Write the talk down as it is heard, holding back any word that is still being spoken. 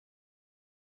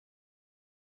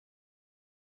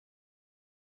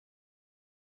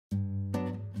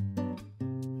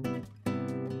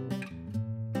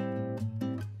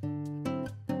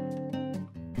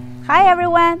Hi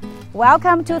everyone,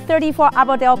 welcome to 34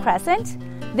 Arbordale Crescent.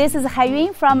 This is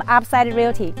Hwy from Upside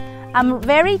Realty. I'm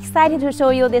very excited to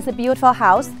show you this beautiful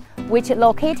house, which is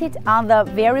located on the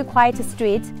very quiet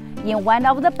street in one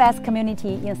of the best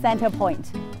communities in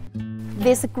Centrepointe.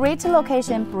 This great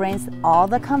location brings all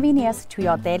the convenience to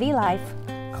your daily life,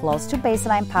 close to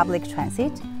baseline public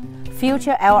transit,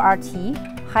 future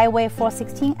LRT, Highway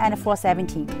 416 and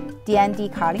 417,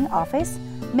 DND Carling office,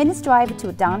 minutes drive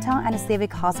to downtown and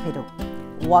Civic Hospital,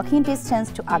 walking distance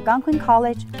to Algonquin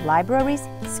College, libraries,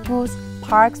 schools,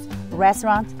 parks,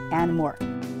 restaurants, and more.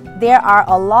 There are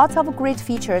a lot of great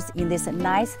features in this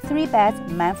nice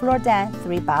 3-bed, main-floor den,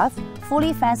 3-bath,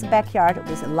 fully fenced backyard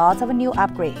with lots of new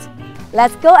upgrades.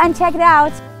 Let's go and check it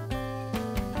out!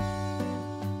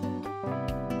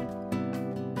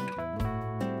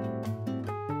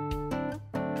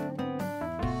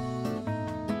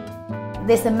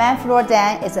 This main floor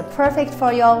den is perfect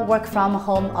for your work from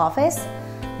home office.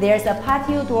 There's a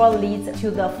patio door leads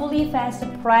to the fully fenced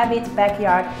private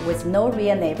backyard with no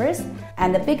rear neighbors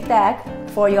and a big deck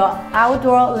for your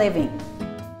outdoor living.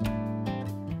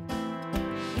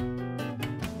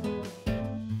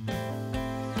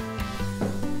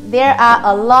 There are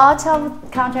a lot of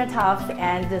countertops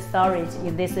and storage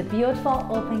in this beautiful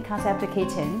open concept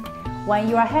kitchen. When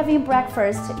you are having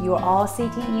breakfast, you are all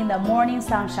sitting in the morning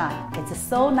sunshine. It's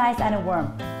so nice and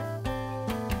warm.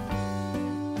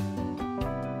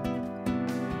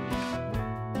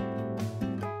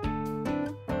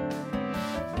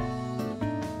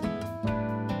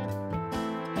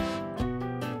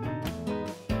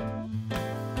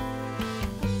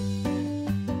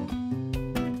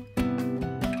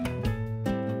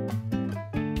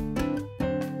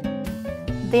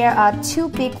 There are 2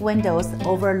 big windows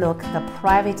overlook the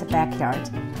private backyard,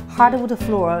 hardwood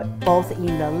floor both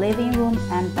in the living room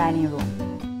and dining room.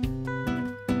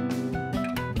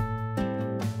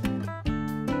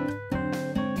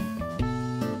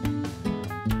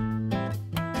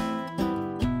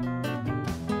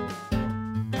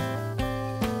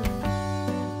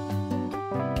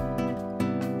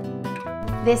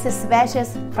 This is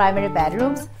spacious primary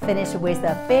bedrooms finished with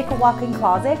a big walk-in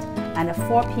closet and a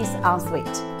 4-piece ensuite.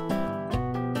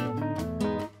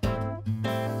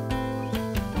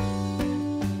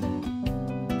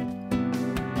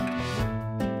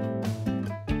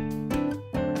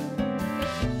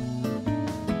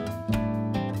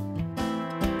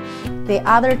 The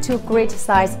other 2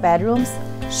 great-sized bedrooms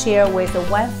share with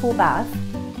 1 full bath.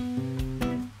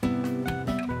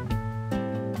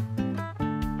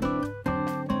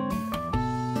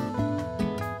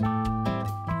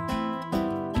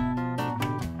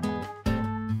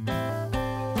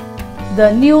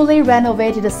 The newly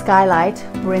renovated skylight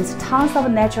brings tons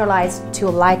of natural light to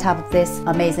light up this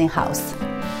amazing house.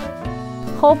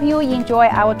 Hope you enjoy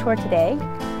our tour today.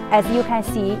 As you can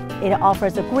see, it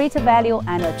offers a great value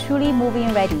and a truly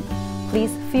move-in ready.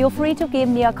 Please feel free to give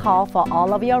me a call for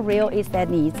all of your real estate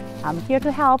needs. I'm here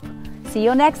to help. See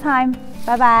you next time.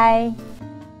 Bye-bye.